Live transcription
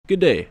Good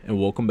day and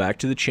welcome back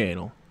to the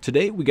channel.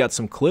 Today we got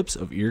some clips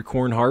of ear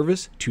corn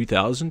harvest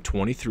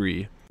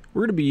 2023.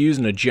 We're going to be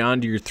using a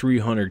John Deere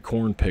 300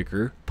 corn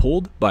picker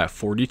pulled by a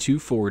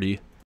 4240.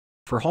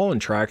 For hauling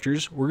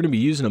tractors, we're going to be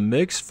using a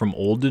mix from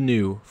old to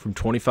new, from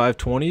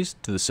 2520s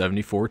to the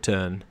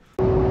 7410.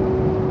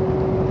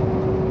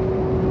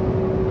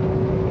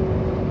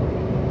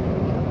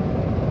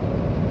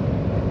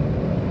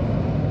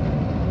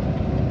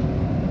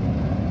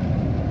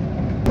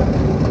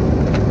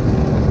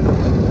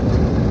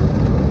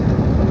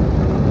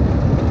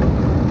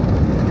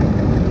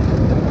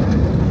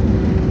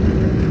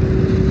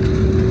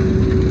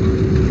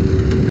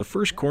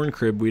 The first corn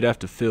crib we'd have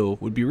to fill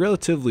would be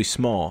relatively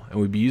small, and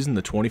we'd be using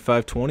the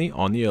 2520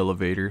 on the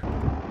elevator.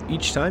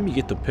 Each time you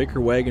get the picker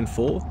wagon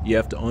full, you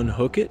have to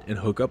unhook it and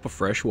hook up a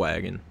fresh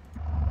wagon.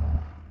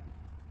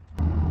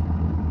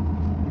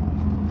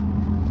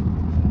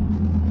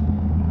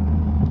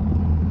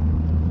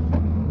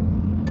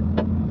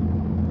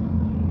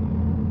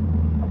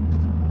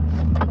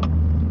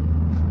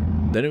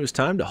 Then it was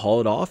time to haul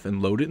it off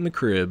and load it in the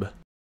crib.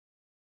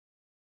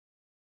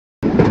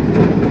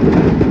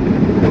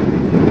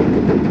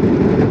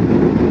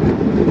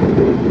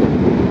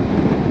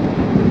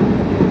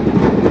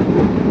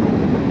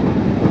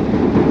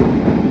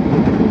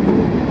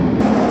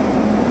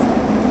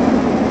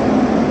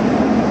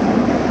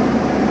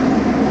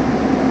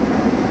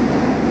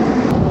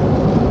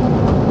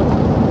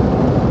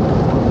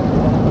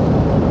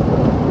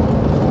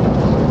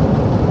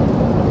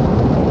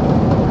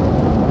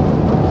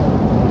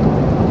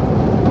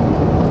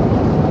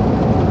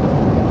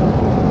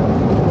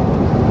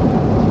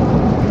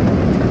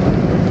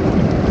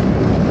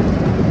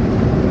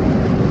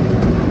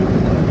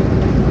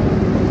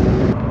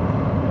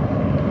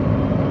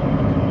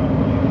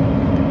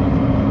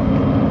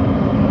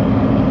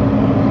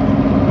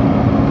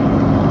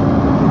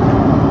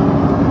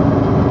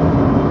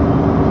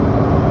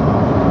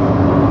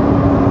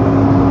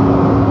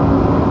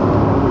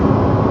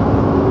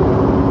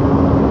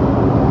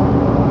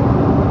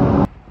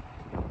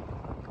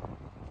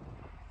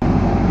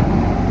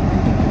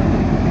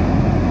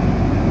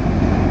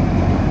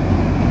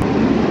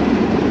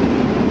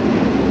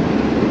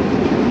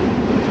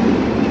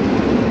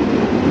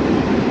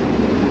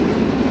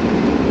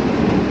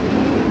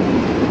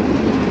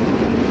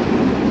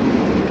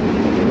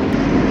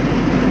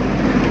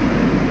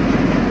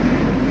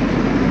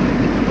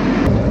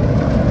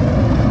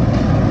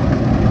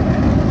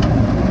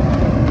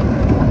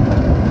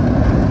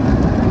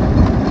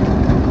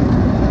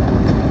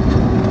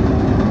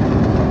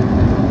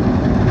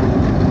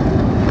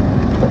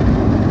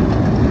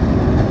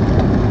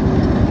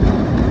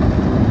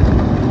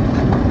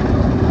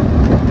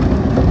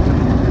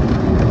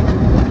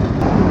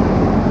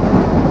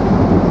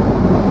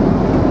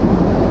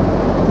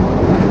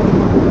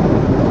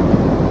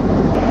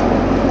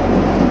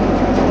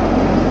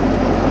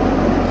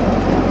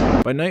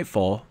 By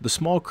nightfall, the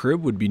small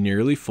crib would be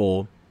nearly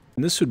full,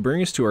 and this would bring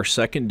us to our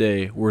second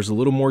day, where it's a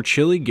little more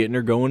chilly getting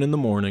her going in the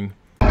morning.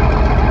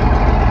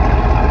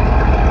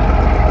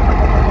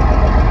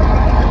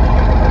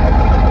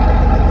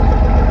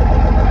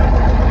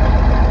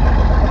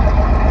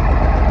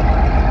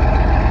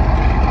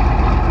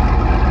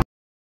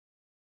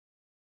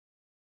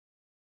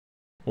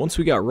 Once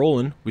we got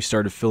rolling, we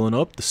started filling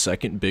up the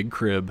second big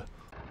crib.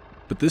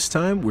 But this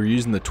time, we're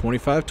using the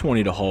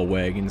 2520 to haul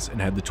wagons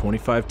and had the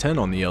 2510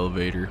 on the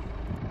elevator.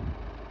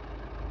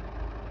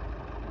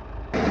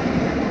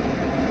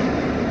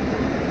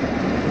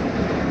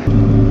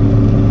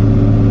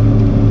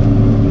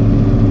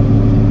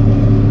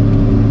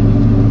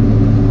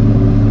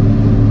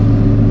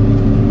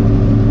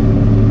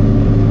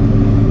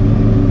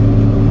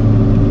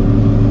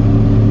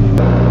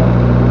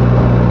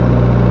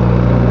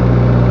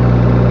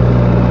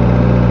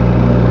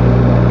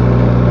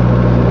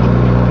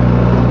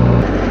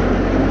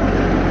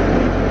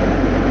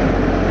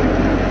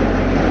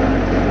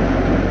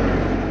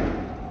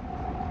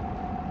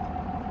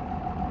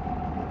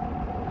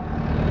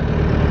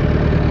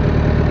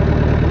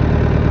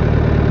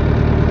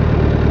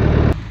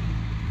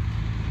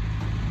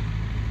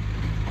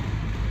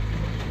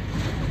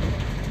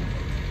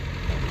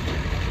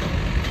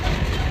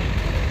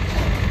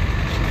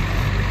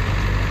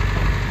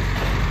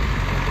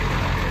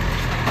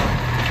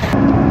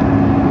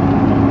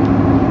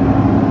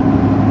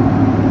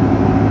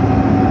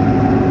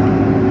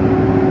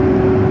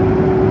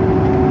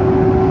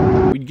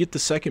 Get the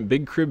second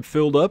big crib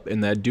filled up,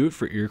 and that'd do it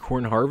for Ear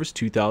Corn Harvest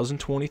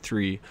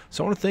 2023.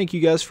 So I want to thank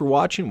you guys for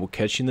watching. We'll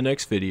catch you in the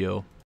next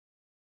video.